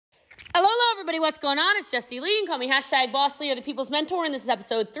everybody, what's going on? It's Jessie Lee, and call me hashtag Boss Lee, or the People's Mentor, and this is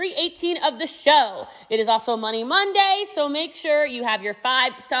episode 318 of the show. It is also Money Monday, so make sure you have your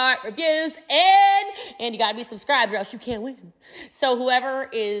 5-star reviews and you gotta be subscribed or else you can't win. So whoever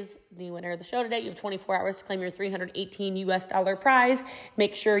is the winner of the show today, you have 24 hours to claim your $318 US prize.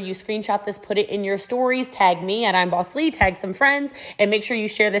 Make sure you screenshot this, put it in your stories, tag me at I'm Boss Lee, tag some friends, and make sure you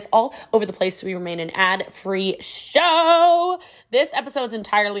share this all over the place so we remain an ad-free show. This episode's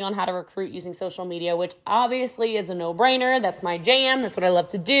entirely on how to recruit using social media, which obviously is a no-brainer. That's my jam. That's what I love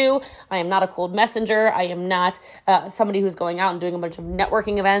to do. I am not a cold messenger. I am not somebody who's going out and doing a bunch of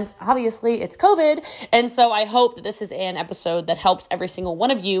networking events. Obviously, it's COVID. And so I hope that this is an episode that helps every single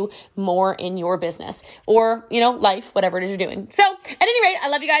one of you more in your business or, life, whatever it is you're doing. So at any rate, I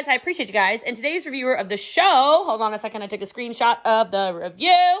love you guys. I appreciate you guys. And today's reviewer of the show, hold on a second. I took a screenshot of the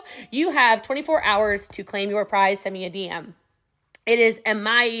review. You have 24 hours to claim your prize. Send me a DM. It is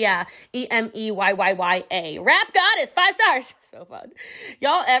Emiyya, Emeyya, Rap Goddess, 5 stars. So fun.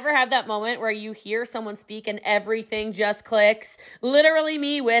 Y'all ever have that moment where you hear someone speak and everything just clicks? Literally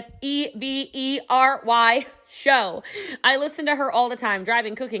me with Every show. I listen to her all the time,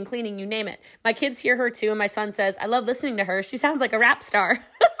 driving, cooking, cleaning, you name it. My kids hear her too, and my son says, I love listening to her. She sounds like a rap star.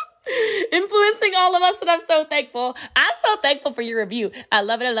 Influencing all of us, and I'm so thankful. I'm so thankful for your review. I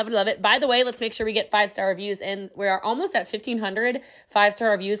love it. I love it. I love it. By the way, let's make sure we get 5-star reviews, and we are almost at 1,500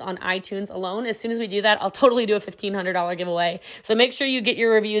 5-star reviews on iTunes alone. As soon as we do that, I'll totally do a $1,500 giveaway. So make sure you get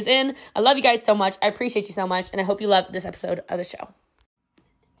your reviews in. I love you guys so much. I appreciate you so much, and I hope you love this episode of the show.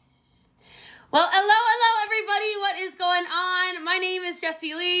 Well, hello, everybody. What is going on? My name is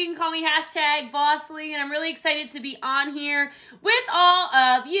Jessie Lee. You can call me hashtag Boss Lee, and I'm really excited to be on here with all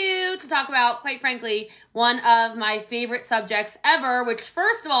of you to talk about, quite frankly, one of my favorite subjects ever, which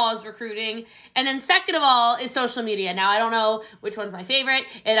first of all is recruiting, and then second of all is social media. Now, I don't know which one's my favorite,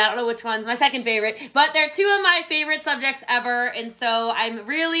 and I don't know which one's my second favorite, but they're two of my favorite subjects ever, and so I'm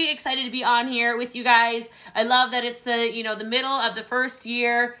really excited to be on here with you guys. I love that it's the middle of the first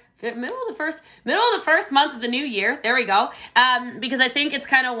year, middle of the first month of the new year. There we go. Because I think it's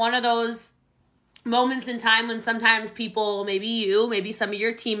kind of one of those moments in time when sometimes people, maybe you, maybe some of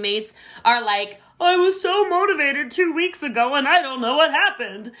your teammates are like, I was so motivated 2 weeks ago and I don't know what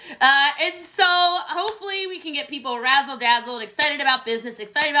happened. And so hopefully we can get people razzle-dazzled, excited about business,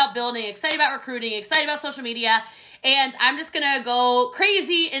 excited about building, excited about recruiting, excited about social media. And I'm just going to go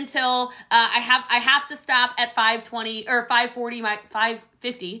crazy until I have to stop at 5:20 or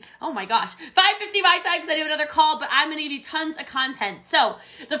 5:50. Oh my gosh. 5:50 my time because I do another call, but I'm going to give you tons of content. So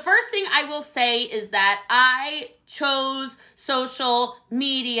the first thing I will say is that I chose social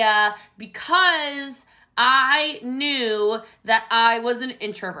media because I knew that I was an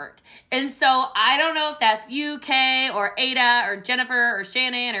introvert. And so I don't know if that's you, Kay, or Ada, or Jennifer, or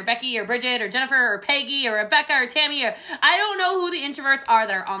Shannon, or Becky, or Bridget, or Jennifer, or Peggy, or Rebecca, or Tammy, or I don't know who the introverts are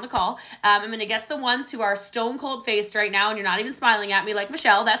that are on the call. I'm going to guess the ones who are stone cold faced right now and you're not even smiling at me like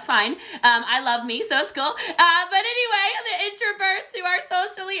Michelle. That's fine. I love me, so it's cool. But anyway, the introverts who are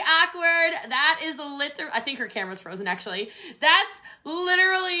socially awkward, that is I think her camera's frozen actually. That's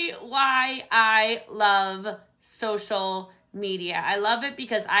literally why I love social media. I love it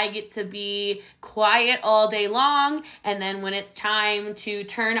because I get to be quiet all day long, and then when it's time to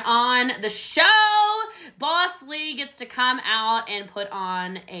turn on the show, Boss Lee gets to come out and put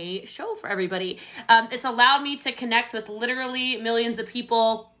on a show for everybody. It's allowed me to connect with literally millions of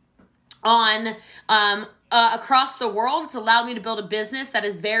people on across the world. It's allowed me to build a business that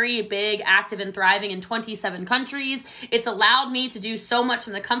is very big, active, and thriving in 27 countries. It's allowed me to do so much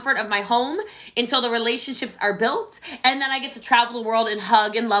from the comfort of my home until the relationships are built, and then I get to travel the world and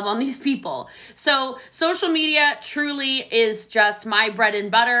hug and love on these people. So social media truly is just my bread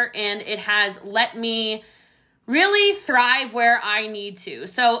and butter, and it has let me really thrive where I need to.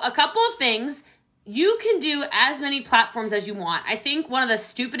 So a couple of things. You can do as many platforms as you want. I think one of the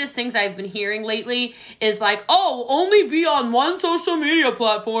stupidest things I've been hearing lately is like, oh, only be on one social media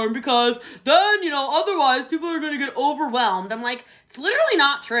platform because then, otherwise people are going to get overwhelmed. I'm like, it's literally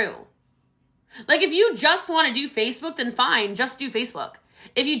not true. Like, if you just want to do Facebook, then fine, just do Facebook.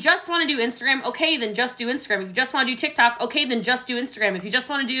 If you just want to do Instagram, okay, then just do Instagram. If you just want to do TikTok, okay, then just do Instagram. If you just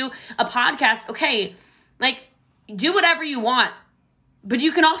want to do a podcast, okay, do whatever you want, but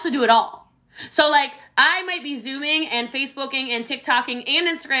you can also do it all. So I might be Zooming and Facebooking and TikToking and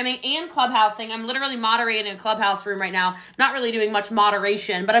Instagramming and Clubhousing. I'm literally moderating a Clubhouse room right now. Not really doing much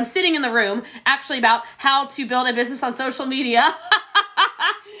moderation, but I'm sitting in the room actually about how to build a business on social media.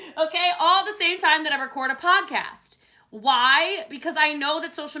 Okay, all at the same time that I record a podcast. Why? Because I know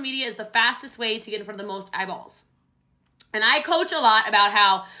that social media is the fastest way to get in front of the most eyeballs. And I coach a lot about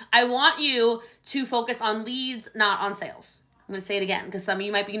how I want you to focus on leads, not on sales. I'm going to say it again because some of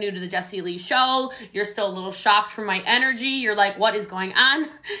you might be new to the Jessie Lee show. You're still a little shocked from my energy. You're like, what is going on?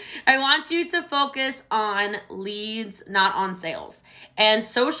 I want you to focus on leads, not on sales. And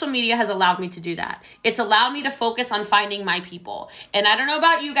social media has allowed me to do that. It's allowed me to focus on finding my people. And I don't know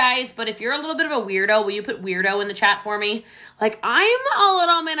about you guys, but if you're a little bit of a weirdo, will you put weirdo in the chat for me? Like, I'm a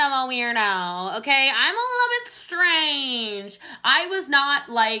little bit of a weirdo, okay? I'm a little bit strange. I was not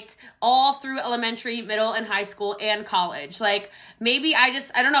liked all through elementary, middle, and high school and college. Like, maybe I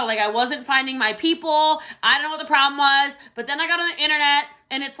don't know, like I wasn't finding my people. I don't know what the problem was, but then I got on the internet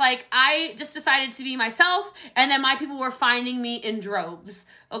and it's like I just decided to be myself and then my people were finding me in droves,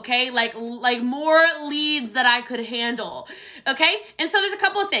 okay? Like more leads that I could handle, okay? And so there's a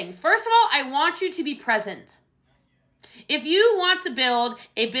couple of things. First of all, I want you to be present. If you want to build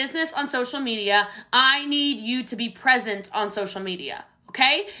a business on social media, I need you to be present on social media.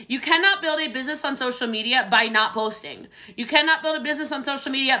 Okay? You cannot build a business on social media by not posting. You cannot build a business on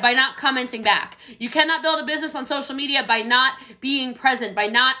social media by not commenting back. You cannot build a business on social media by not being present, by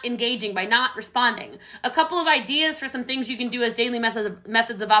not engaging, by not responding. A couple of ideas for some things you can do as daily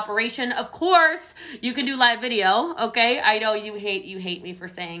methods of operation. Of course, you can do live video, okay? I know you hate me for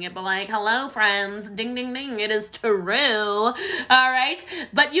saying it, but like, hello friends, ding, ding, ding, it is true, all right?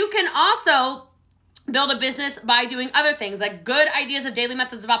 But you can also build a business by doing other things. Like good ideas of daily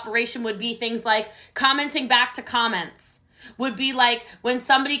methods of operation would be things like commenting back to comments. Would be like when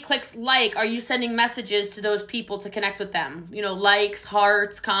somebody clicks like, are you sending messages to those people to connect with them? You know, likes,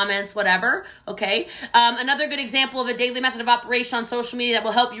 hearts, comments, whatever. Okay. Another good example of a daily method of operation on social media that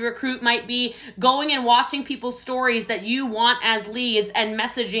will help you recruit might be going and watching people's stories that you want as leads and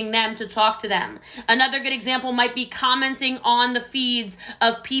messaging them to talk to them. Another good example might be commenting on the feeds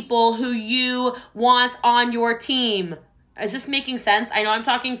of people who you want on your team. Is this making sense? I know I'm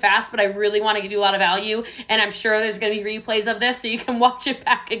talking fast, but I really want to give you a lot of value, and I'm sure there's going to be replays of this so you can watch it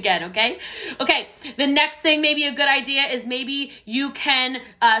back again, okay? Okay, the next thing, maybe a good idea is maybe you can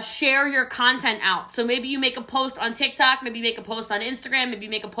share your content out. So maybe you make a post on TikTok, maybe you make a post on Instagram, maybe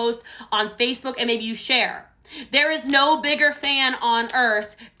you make a post on Facebook, and maybe you share. There is no bigger fan on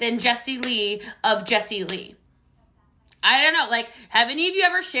earth than Jessie Lee of Jessie Lee. I don't know, like, have any of you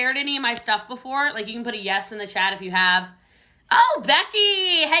ever shared any of my stuff before? Like, you can put a yes in the chat if you have. Oh,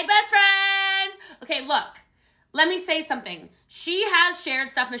 Becky. Hey, best friend. Okay, look. Let me say something. She has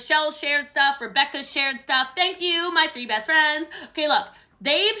shared stuff. Michelle's shared stuff. Rebecca's shared stuff. Thank you, my 3 best friends. Okay, look.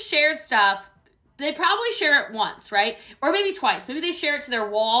 They've shared stuff. They probably share it once, right? Or maybe twice. Maybe they share it to their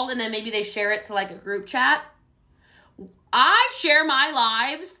wall, and then maybe they share it to, like, a group chat. I share my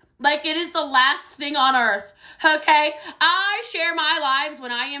lives like it is the last thing on earth, okay? I share my lives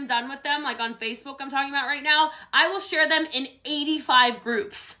when I am done with them, like on Facebook I'm talking about right now. I will share them in 85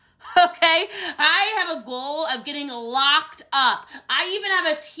 groups, okay? I have a goal of getting locked up. I even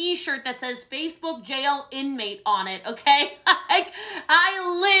have a t-shirt that says Facebook jail inmate on it, okay? Like,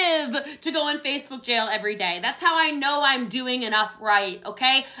 I live to go in Facebook jail every day. That's how I know I'm doing enough right,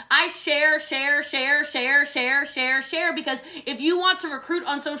 okay? I share, because if you want to recruit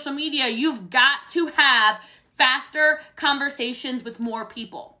on social media, you've got to have faster conversations with more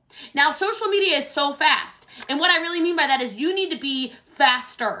people. Now, social media is so fast. And what I really mean by that is you need to be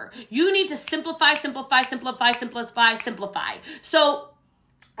faster. You need to simplify. So,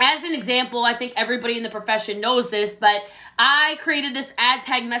 as an example, I think everybody in the profession knows this, but I created this ad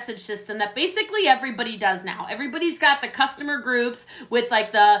tag message system that basically everybody does now. Everybody's got the customer groups with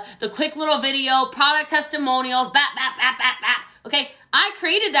like the quick little video, product testimonials, okay? I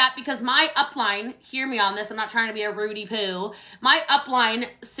created that because my upline, hear me on this, I'm not trying to be a Rudy Poo. My upline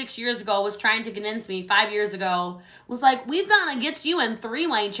 6 years ago was trying to convince me, 5 years ago, was like, we've got to get you in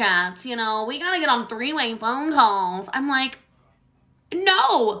 3-way chats, you know, we got to get on 3-way phone calls. I'm like,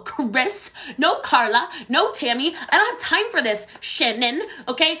 no, Chris, no, Carla, no, Tammy, I don't have time for this, Shannon,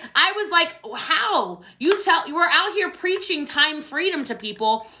 okay? I was like, how? You were out here preaching time freedom to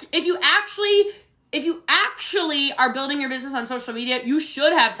people. If you actually are building your business on social media, you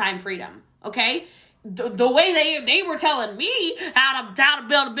should have time freedom, okay? The way they were telling me how to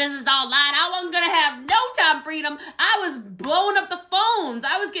build a business online, I wasn't going to have no time freedom. I was blowing up the phones.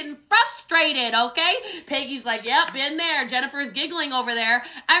 I was getting frustrated, okay? Peggy's like, yep, been there. Jennifer's giggling over there.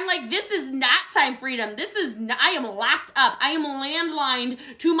 I'm like, this is not time freedom. I am locked up. I am landlined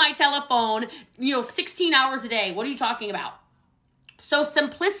to my telephone, 16 hours a day. What are you talking about? So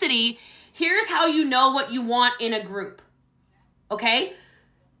simplicity, here's how you know what you want in a group, okay?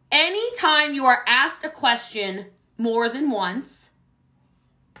 Anytime you are asked a question more than once,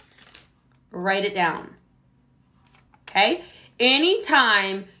 write it down. okay?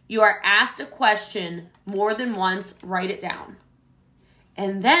 Anytime you are asked a question more than once, write it down.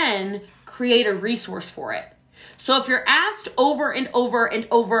 And then create a resource for it. So if you're asked over and over and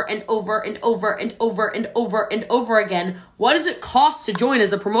over and over and over and over and over and over again, what does it cost to join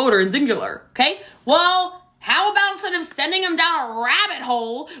as a promoter in Singular? Okay? Well, how about instead of sending them down a rabbit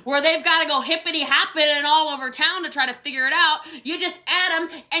hole where they've got to go hippity-hopping and all over town to try to figure it out, you just add them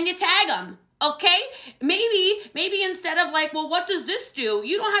and you tag them. Okay? Maybe instead of like, well, what does this do?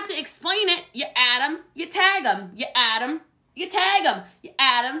 You don't have to explain it. You add them, you tag them, you add them, you tag them, you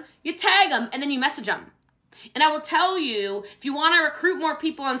add them, you tag them, and then you message them. And I will tell you, if you want to recruit more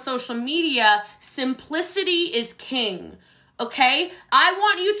people on social media, simplicity is king. Okay? I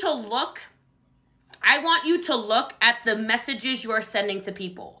want you to look at the messages you are sending to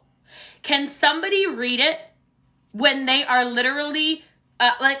people. Can somebody read it when they are literally,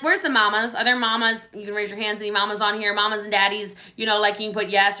 like, where's the mamas? Are there mamas? You can raise your hands. Any mamas on here? Mamas and daddies, you know, like you can put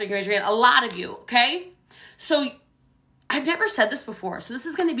yes or you can raise your hand. A lot of you, okay? So I've never said this before, so this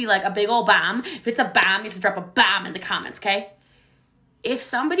is going to be like a big old bomb. If it's a bomb, you have to drop a bomb in the comments, okay? If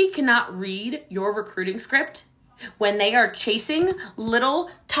somebody cannot read your recruiting script when they are chasing little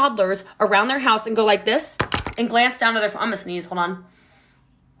toddlers around their house and go like this and glance down to their phone. I'm going to sneeze. Hold on.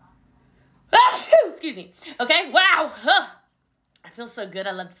 Excuse me. Okay? Wow. I feel so good.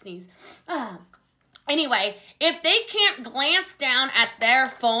 I love to sneeze. Anyway, if they can't glance down at their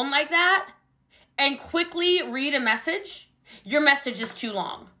phone like that and quickly read a message, your message is too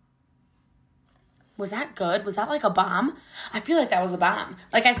long. Was that good? Was that like a bomb? I feel like that was a bomb.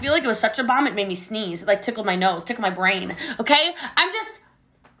 Like, I feel like it was such a bomb, it made me sneeze. It like tickled my nose, tickled my brain. Okay?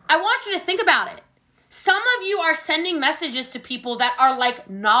 I want you to think about it. Some of you are sending messages to people that are like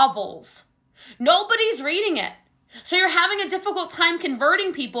novels. Nobody's reading it. So you're having a difficult time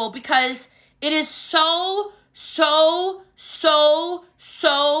converting people because it is so,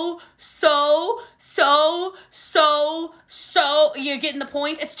 you're getting the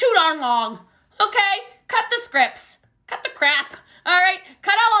point? It's too darn long. Okay? Cut the scripts. Cut the crap. All right?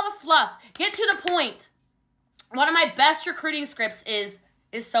 Cut out all the fluff. Get to the point. One of my best recruiting scripts is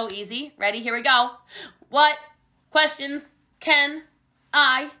so easy. Ready? Here we go. What questions can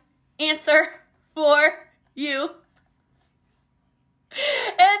I answer for you?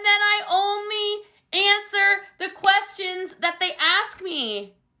 And then I only answer the questions that they ask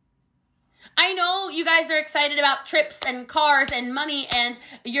me. I know you guys are excited about trips and cars and money and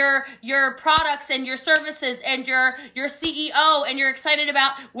your products and your services and your CEO, and you're excited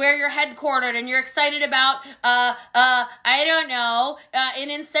about where you're headquartered, and you're excited about an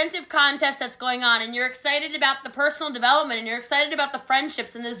incentive contest that's going on, and you're excited about the personal development, and you're excited about the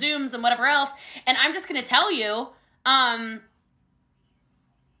friendships and the Zooms and whatever else. And I'm just going to tell you,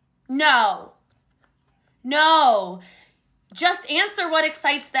 no. Just answer what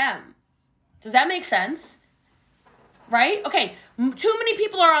excites them. Does that make sense? Right? Okay, too many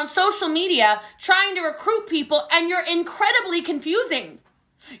people are on social media trying to recruit people, and you're incredibly confusing.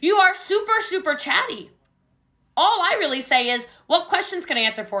 You are super chatty. All I really say is, what questions can I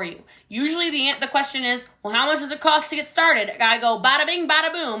answer for you? Usually the question is, well, how much does it cost to get started? I go, bada bing,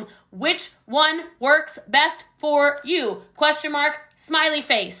 bada boom. Which one works best for you? Question mark, smiley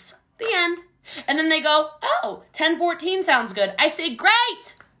face. The end. And then they go, oh, 1014 sounds good. I say,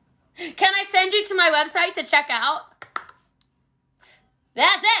 great. Can I send you to my website to check out?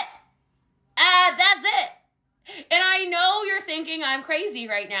 That's it. That's it. And I know you're thinking I'm crazy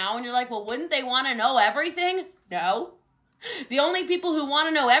right now. And you're like, well, wouldn't they want to know everything? No. The only people who want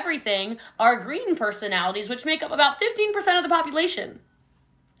to know everything are green personalities, which make up about 15% of the population.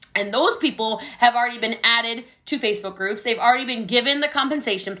 And those people have already been added to Facebook groups. They've already been given the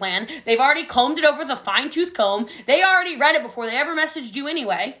compensation plan. They've already combed it over the fine-tooth comb. They already read it before they ever messaged you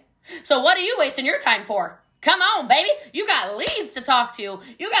anyway. So what are you wasting your time for? Come on, baby. You got leads to talk to.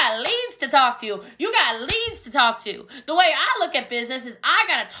 You got leads to talk to. You got leads to talk to. The way I look at business is I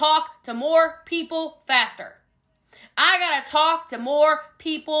got to talk to more people faster. I got to talk to more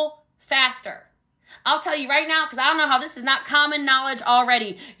people faster. I'll tell you right now, because I don't know how this is not common knowledge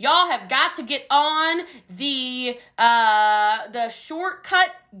already. Y'all have got to get on the shortcut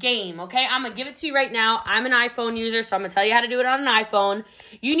game, okay? I'm going to give it to you right now. I'm an iPhone user, so I'm going to tell you how to do it on an iPhone.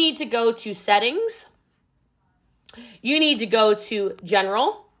 You need to go to Settings. You need to go to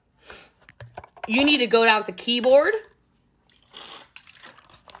General. You need to go down to Keyboard.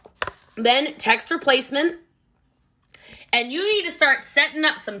 Then Text Replacement. And you need to start setting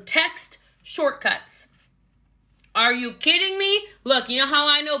up some text shortcuts. Are you kidding me? Look, you know how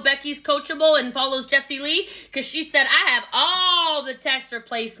I know Becky's coachable and follows Jessie Lee? Because she said, I have all the text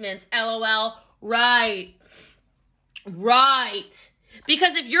replacements, LOL. Right. Right.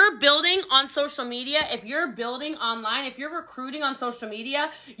 Because if you're building on social media, if you're building online, if you're recruiting on social media,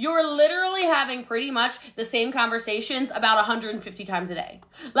 you're literally having pretty much the same conversations about 150 times a day.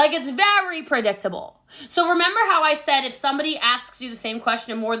 Like, it's very predictable. So remember how I said if somebody asks you the same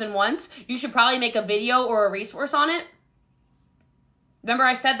question more than once, you should probably make a video or a resource on it? Remember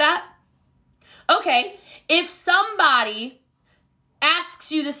I said that? Okay, if somebody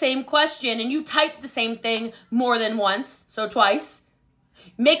asks you the same question and you type the same thing more than once, so twice,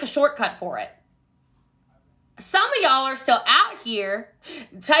 make a shortcut for it. Some of y'all are still out here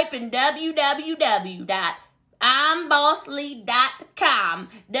typing www.imbosslee.com,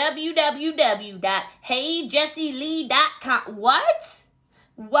 www.heyjessielee.com.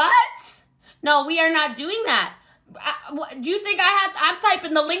 What? No, we are not doing that. Do you think I'm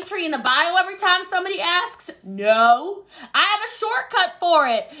typing the link tree in the bio every time somebody asks? No. I have a shortcut for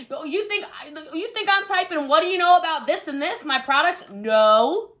it. You think I'm typing, what do you know about this and this, my products?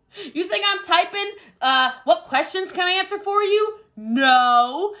 No. You think I'm typing, what questions can I answer for you?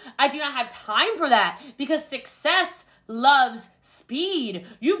 No. I do not have time for that because success loves speed.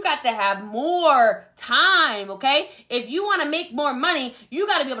 You've got to have more time, okay? If you want to make more money, you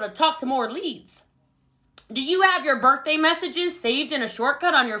got to be able to talk to more leads. Do you have your birthday messages saved in a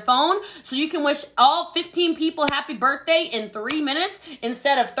shortcut on your phone so you can wish all 15 people happy birthday in 3 minutes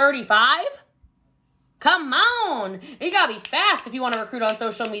instead of 35? Come on. You got to be fast if you want to recruit on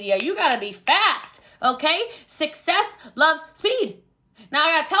social media. You got to be fast, okay? Success loves speed. Now,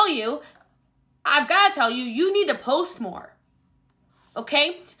 I've got to tell you, you need to post more.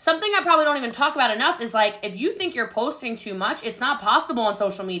 Okay? Something I probably don't even talk about enough is like, if you think you're posting too much, it's not possible on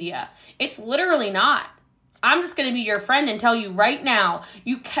social media. It's literally not. I'm just going to be your friend and tell you right now,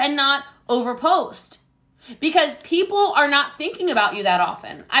 you cannot overpost because people are not thinking about you that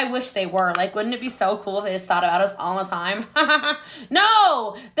often. I wish they were. Like, wouldn't it be so cool if they just thought about us all the time?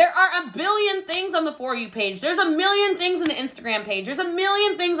 No, there are a billion things on the For You page. There's a million things in the Instagram page. There's a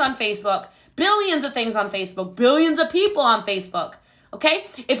million things on Facebook, billions of things on Facebook, billions of people on Facebook. Okay?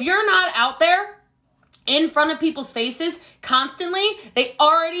 If you're not out there in front of people's faces constantly, they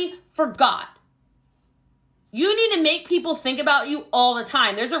already forgot. You need to make people think about you all the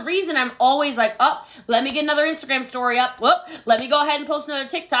time. There's a reason I'm always like, let me get another Instagram story up. Whoop, let me go ahead and post another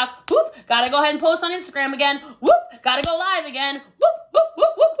TikTok. Whoop, gotta go ahead and post on Instagram again. Whoop, gotta go live again. Whoop, whoop, whoop,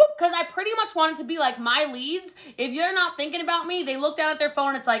 whoop, whoop. Because I pretty much want it to be like my leads. If you're not thinking about me, they look down at their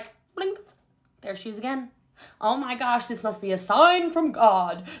phone and it's like, blink, there she is again. Oh my gosh, this must be a sign from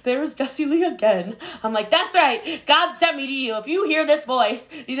God. There's Jessie Lee again. I'm like, that's right. God sent me to you. If you hear this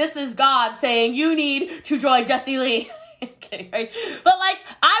voice, this is God saying you need to join Jessie Lee. Okay, right? But like,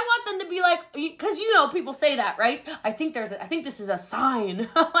 I want them to be like, because people say that, right? I think this is a sign.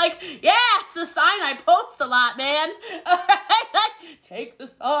 I'm like, yeah, it's a sign. I post a lot, man. All right? Like, take the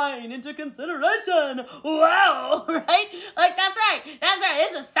sign into consideration. Wow, right? Like, that's right.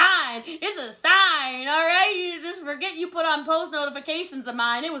 It's a sign. All right? You just forget you put on post notifications of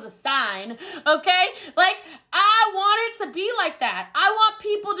mine. It was a sign. Okay? Like, I want it to be like that. I want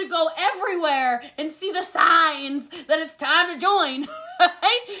people to go everywhere and see the signs that it's time to join.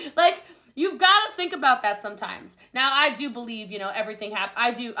 Right? Like, you've got to think about that sometimes. Now, I do believe, everything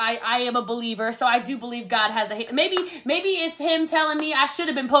happens. I am a believer, so I do believe God has maybe it's him telling me I should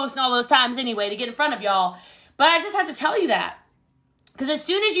have been posting all those times anyway to get in front of y'all. But I just have to tell you that. Because as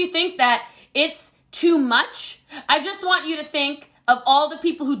soon as you think that it's too much, I just want you to think of all the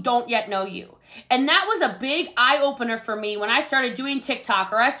people who don't yet know you. And that was a big eye-opener for me when I started doing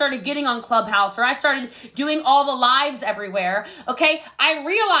TikTok or I started getting on Clubhouse or I started doing all the lives everywhere, okay? I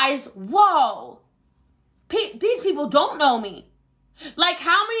realized, whoa, these people don't know me. Like,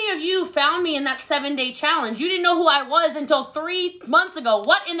 how many of you found me in that 7-day challenge? You didn't know who I was until 3 months ago.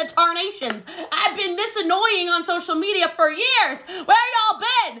 What in the tarnations? I've been this annoying on social media for years. Where y'all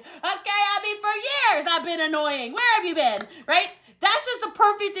been? Okay, for years I've been annoying. Where have you been? Right? That's just a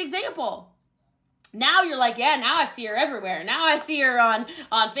perfect example. Now you're like, yeah, now I see her everywhere. Now I see her on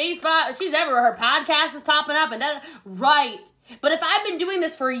Facebook. She's everywhere. Her podcast is popping up and that. Right. But if I've been doing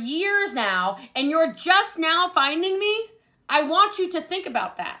this for years now and you're just now finding me, I want you to think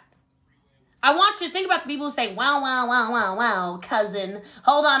about that. I want you to think about the people who say, wow, cousin.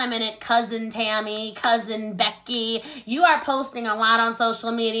 Hold on a minute, cousin Tammy, cousin Becky. You are posting a lot on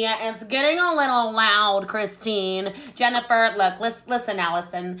social media. It's getting a little loud, Christine. Jennifer, look, listen,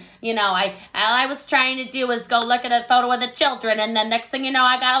 Allison. All I was trying to do was go look at a photo of the children, and then next thing you know,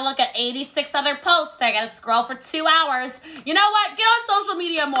 I gotta look at 86 other posts. I gotta scroll for 2 hours. You know what? Get on social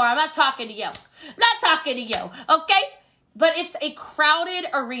media more. I'm not talking to you. Okay? But it's a crowded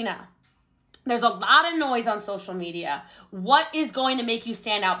arena. There's a lot of noise on social media. What is going to make you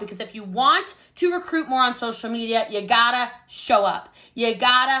stand out? Because if you want to recruit more on social media, you gotta show up. You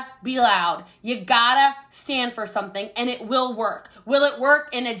gotta be loud. You gotta stand for something, and it will work. Will it work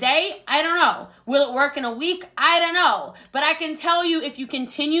in a day? I don't know. Will it work in a week? I don't know. But I can tell you, if you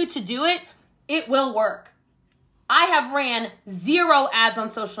continue to do it, it will work. I have ran 0 ads on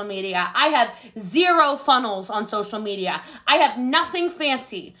social media. I have 0 funnels on social media. I have nothing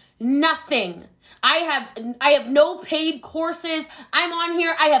fancy. Nothing. I have no paid courses. I'm on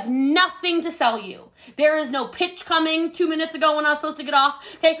here. I have nothing to sell you. There is no pitch coming 2 minutes ago when I was supposed to get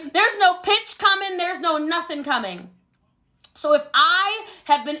off. Okay, there's no pitch coming. There's no nothing coming. So if I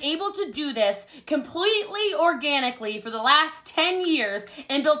have been able to do this completely organically for the last 10 years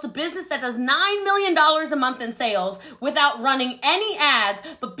and built a business that does $9 million a month in sales without running any ads,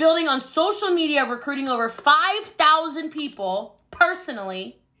 but building on social media, recruiting over 5,000 people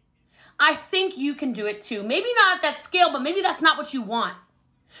personally, I think you can do it too. Maybe not at that scale, but maybe that's not what you want.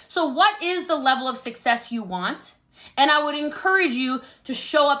 So what is the level of success you want? And I would encourage you to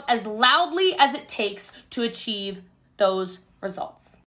show up as loudly as it takes to achieve those results.